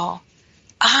call.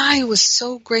 I was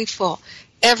so grateful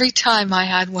every time I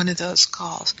had one of those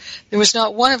calls. There was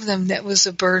not one of them that was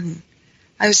a burden.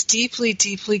 I was deeply,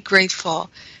 deeply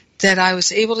grateful that I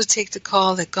was able to take the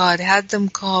call, that God had them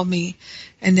call me,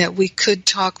 and that we could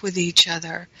talk with each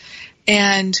other.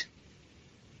 And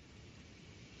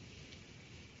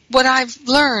what I've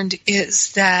learned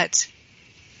is that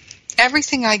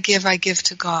everything I give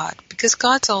to God, because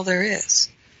God's all there is.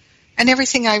 And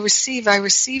everything I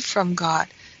receive from God,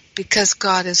 because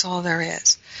God is all there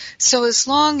is. So as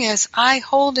long as I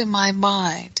hold in my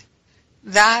mind,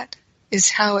 that is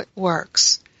how it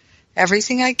works.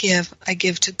 Everything I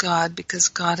give to God, because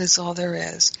God is all there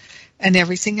is. And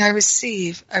everything I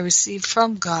receive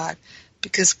from God,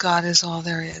 because God is all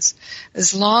there is.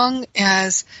 As long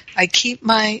as I keep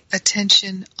my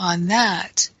attention on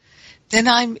that, then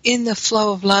I'm in the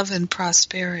flow of love and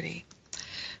prosperity.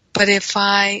 But if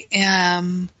I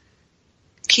am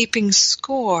keeping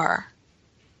score,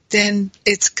 then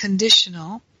it's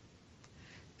conditional,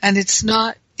 and it's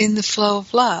not in the flow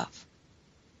of love.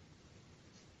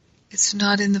 It's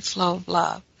not in the flow of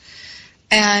love.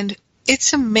 And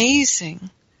it's amazing,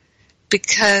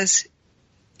 because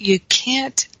you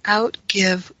can't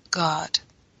outgive God.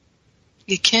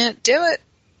 You can't do it.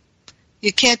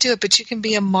 You can't do it, but you can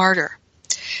be a martyr.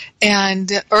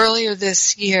 And earlier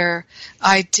this year,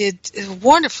 I did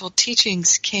wonderful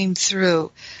teachings came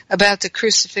through about the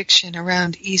crucifixion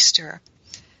around Easter.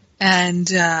 And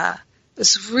it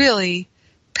was really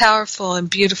powerful and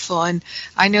beautiful. And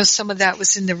I know some of that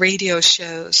was in the radio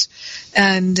shows.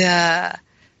 And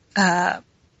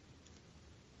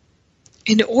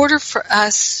in order for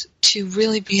us to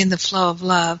really be in the flow of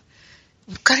love,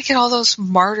 we've got to get all those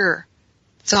martyr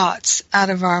thoughts out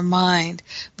of our mind.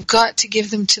 We've got to give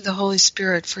them to the Holy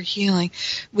Spirit for healing.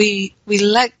 We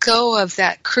let go of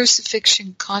that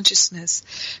crucifixion consciousness,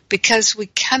 because we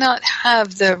cannot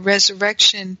have the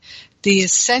resurrection, the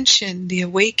ascension, the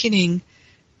awakening,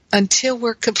 until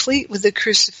we're complete with the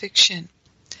crucifixion.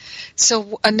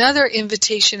 So another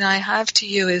invitation I have to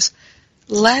you is,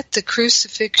 let the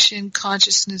crucifixion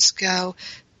consciousness go.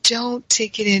 Don't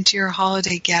take it into your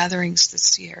holiday gatherings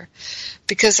this year.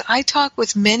 Because I talk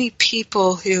with many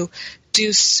people who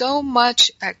do so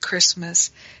much at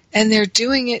Christmas, and they're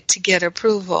doing it to get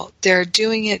approval. They're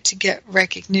doing it to get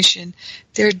recognition.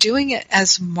 They're doing it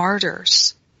as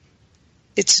martyrs.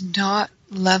 It's not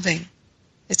loving.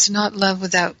 It's not love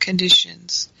without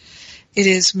conditions. It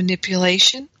is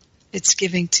manipulation. It's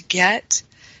giving to get.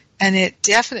 And it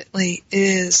definitely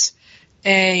is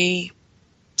a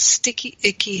sticky,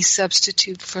 icky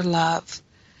substitute for love.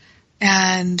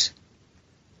 And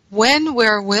when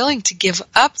we're willing to give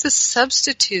up the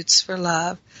substitutes for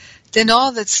love, then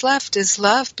all that's left is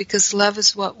love, because love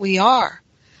is what we are.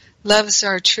 Love is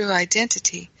our true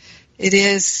identity. It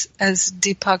is, as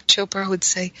Deepak Chopra would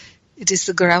say, it is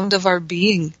the ground of our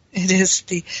being. It is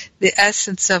the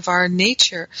essence of our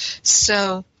nature.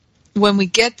 So when we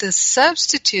get the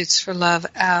substitutes for love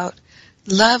out,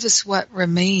 love is what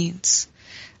remains.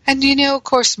 And of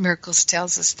Course in Miracles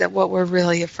tells us that what we're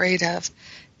really afraid of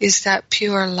is that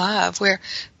pure love.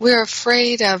 We're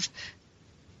afraid of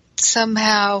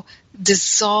somehow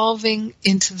dissolving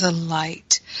into the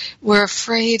light. We're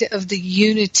afraid of the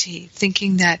unity,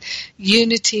 thinking that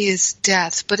unity is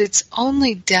death, but it's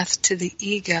only death to the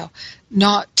ego,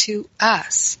 not to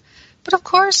us. But of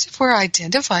course, if we're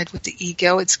identified with the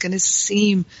ego, it's going to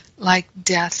seem like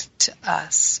death to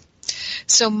us.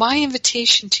 So my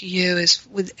invitation to you is,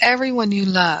 with everyone you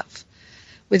love,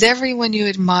 with everyone you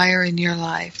admire in your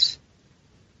life,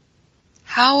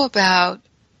 how about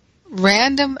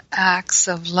random acts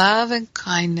of love and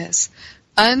kindness,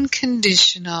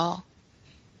 unconditional,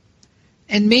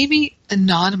 and maybe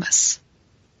anonymous.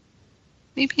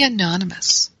 Maybe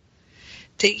anonymous.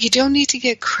 That you don't need to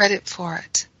get credit for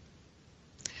it.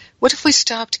 What if we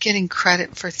stopped getting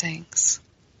credit for things?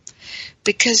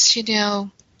 Because,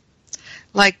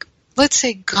 like, let's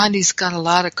say Gandhi's got a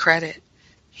lot of credit.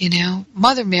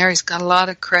 Mother Mary's got a lot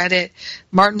of credit.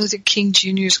 Martin Luther King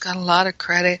Jr.'s got a lot of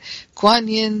credit. Guan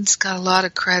Yin's got a lot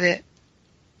of credit.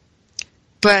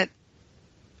 But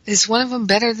is one of them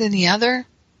better than the other?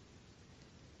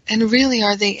 And really,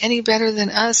 are they any better than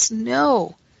us?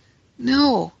 No.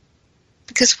 No.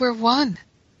 Because we're one.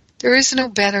 There is no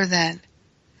better than.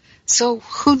 So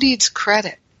who needs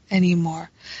credit anymore?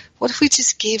 What if we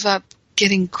just gave up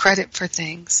getting credit for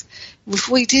things? If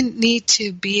we didn't need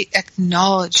to be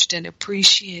acknowledged and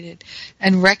appreciated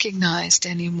and recognized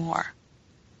anymore?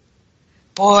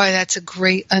 Boy, that's a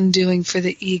great undoing for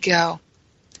the ego.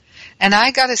 And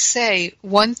I gotta say,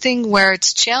 one thing where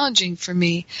it's challenging for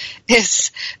me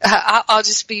is, I'll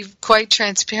just be quite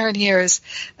transparent here, is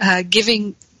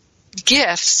giving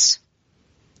gifts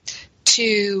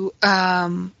to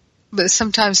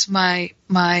sometimes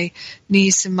my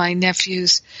niece and my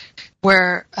nephews,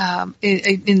 where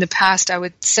in the past I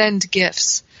would send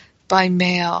gifts by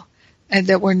mail and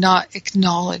that were not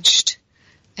acknowledged.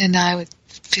 And I would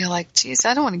feel like, geez,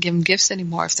 I don't want to give them gifts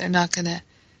anymore if they're not going to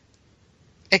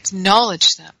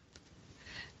acknowledge them.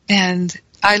 And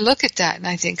I look at that and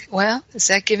I think, well, is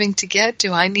that giving to get?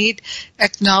 Do I need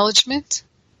acknowledgement?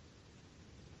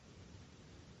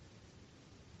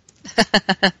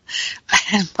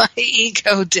 And my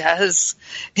ego does.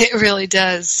 It really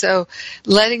does. So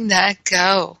letting that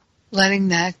go.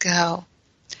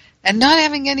 And not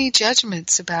having any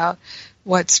judgments about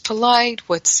what's polite,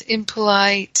 what's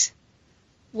impolite.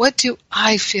 What do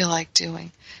I feel like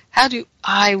doing? How do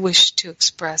I wish to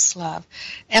express love?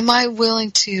 Am I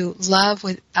willing to love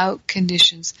without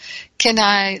conditions? Can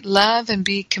I love and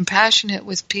be compassionate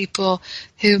with people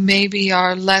who maybe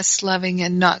are less loving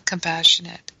and not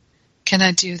compassionate? Can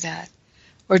I do that?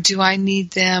 Or do I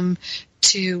need them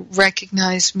to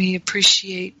recognize me,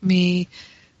 appreciate me?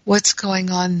 What's going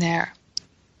on there?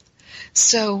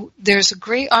 So there's a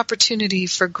great opportunity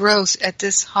for growth at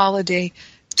this holiday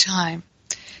time.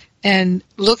 And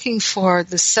looking for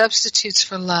the substitutes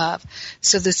for love.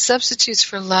 So the substitutes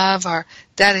for love are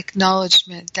that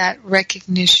acknowledgement, that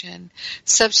recognition.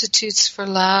 Substitutes for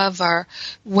love are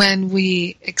when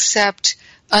we accept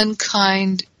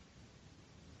unkind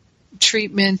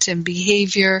treatment and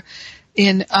behavior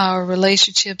in our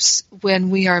relationships,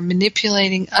 when we are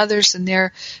manipulating others and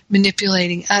they're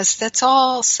manipulating us. That's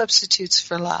all substitutes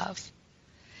for love.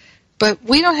 But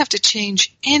we don't have to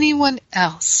change anyone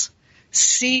else.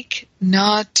 Seek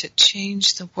not to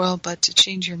change the world, but to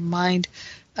change your mind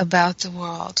about the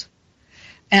world.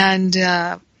 And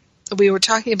we were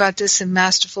talking about this in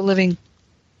Masterful Living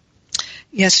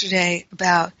yesterday,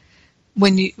 about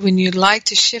when you'd like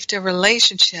to shift a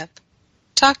relationship,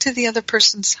 talk to the other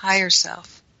person's higher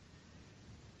self.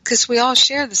 Because we all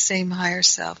share the same higher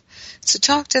self. So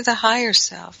talk to the higher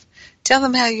self. Tell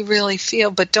them how you really feel,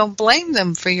 but don't blame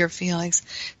them for your feelings.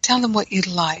 Tell them what you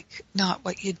like, not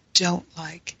what you don't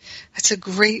like. That's a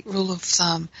great rule of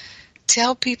thumb.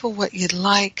 Tell people what you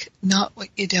like, not what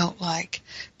you don't like.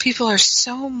 People are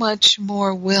so much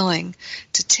more willing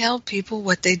to tell people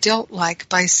what they don't like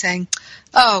by saying,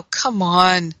 oh, come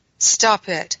on, stop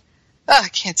it. Oh, I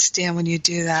can't stand when you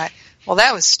do that. Well,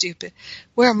 that was stupid.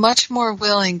 We're much more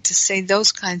willing to say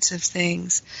those kinds of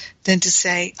things than to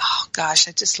say, oh gosh,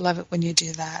 I just love it when you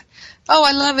do that. Oh,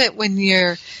 I love it when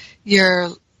you're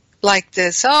like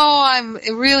this. Oh, I'm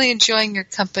really enjoying your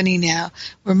company now.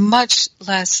 We're much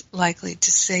less likely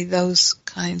to say those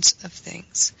kinds of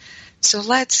things. So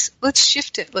let's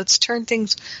shift it. Let's turn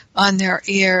things on their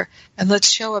ear and let's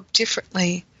show up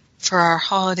differently for our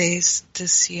holidays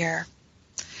this year.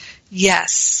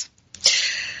 Yes.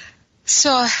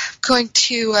 So I'm going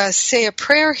to say a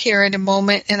prayer here in a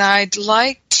moment, and I'd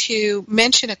like to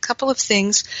mention a couple of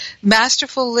things.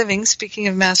 Masterful Living, speaking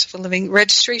of Masterful Living,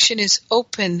 registration is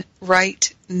open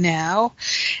right now,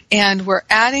 and we're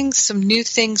adding some new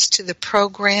things to the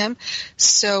program.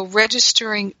 So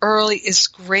registering early is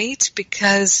great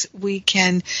because we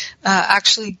can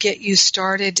actually get you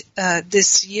started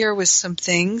this year with some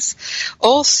things.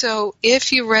 Also,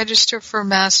 if you register for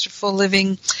Masterful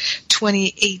Living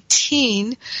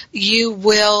 2018, you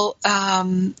will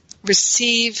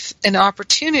receive an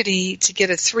opportunity to get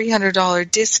a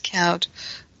 $300 discount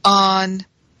on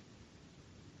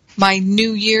my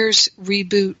New Year's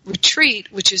Reboot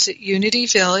Retreat, which is at Unity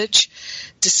Village,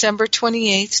 December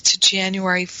 28th to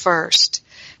January 1st.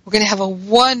 We're going to have a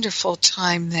wonderful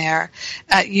time there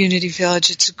at Unity Village.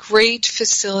 It's a great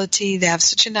facility. They have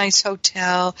such a nice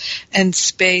hotel and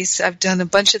space. I've done a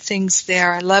bunch of things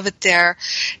there. I love it there.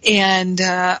 And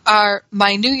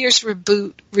my New Year's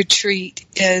Reboot Retreat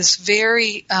is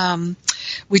very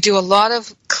we do a lot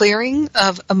of clearing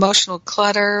of emotional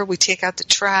clutter. We take out the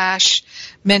trash,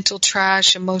 mental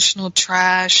trash, emotional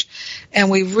trash,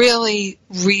 and we really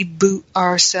reboot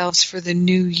ourselves for the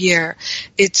new year.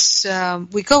 It's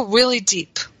we go really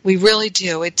deep. We really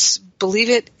do. Believe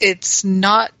it, it's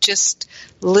not just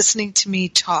listening to me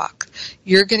talk.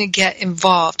 You're going to get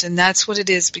involved, and that's what it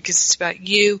is, because it's about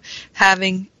you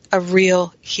having a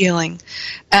real healing.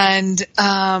 And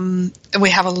we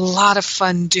have a lot of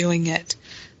fun doing it,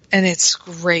 and it's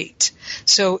great.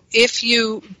 So if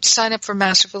you sign up for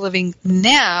Masterful Living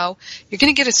now, you're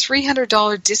going to get a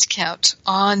 $300 discount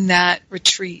on that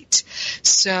retreat.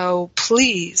 So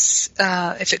please,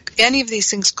 if any of these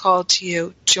things call to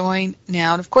you, join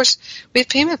now. And of course, we have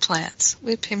payment plans.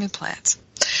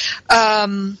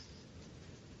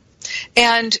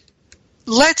 And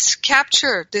let's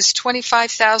capture this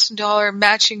 $25,000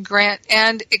 matching grant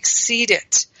and exceed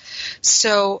it.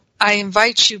 So I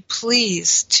invite you,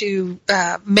 please, to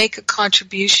make a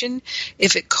contribution.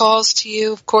 If it calls to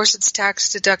you, of course, it's tax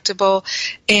deductible.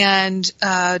 And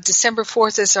December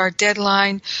 4th is our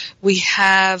deadline. We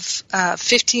have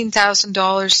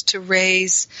 $15,000 to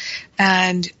raise,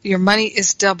 and your money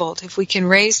is doubled. If we can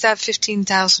raise that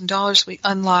 $15,000, we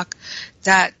unlock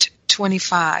that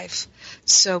 $25,000.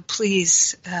 So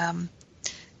please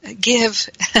give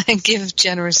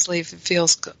generously if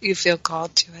you feel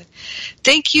called to it.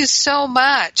 Thank you so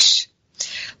much.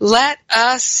 Let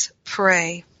us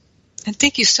pray. And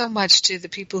thank you so much to the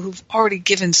people who've already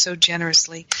given so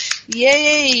generously.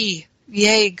 Yay!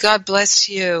 Yay! God bless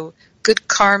you. Good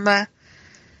karma,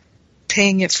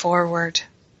 paying it forward.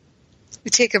 We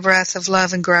take a breath of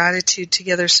love and gratitude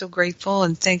together, so grateful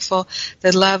and thankful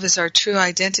that love is our true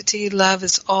identity. Love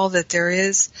is all that there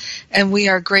is. And we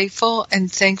are grateful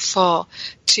and thankful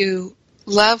to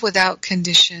love without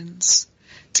conditions,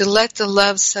 to let the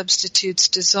love substitutes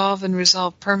dissolve and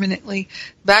resolve permanently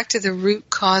back to the root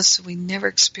cause so we never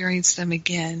experience them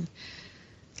again.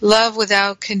 Love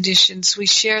without conditions. We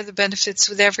share the benefits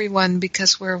with everyone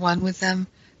because we're one with them.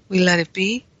 We let it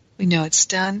be. We know it's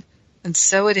done. And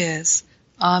so it is.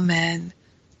 Amen.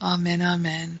 Amen.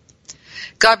 Amen.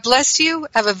 God bless you.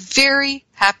 Have a very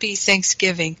happy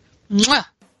Thanksgiving. Mwah.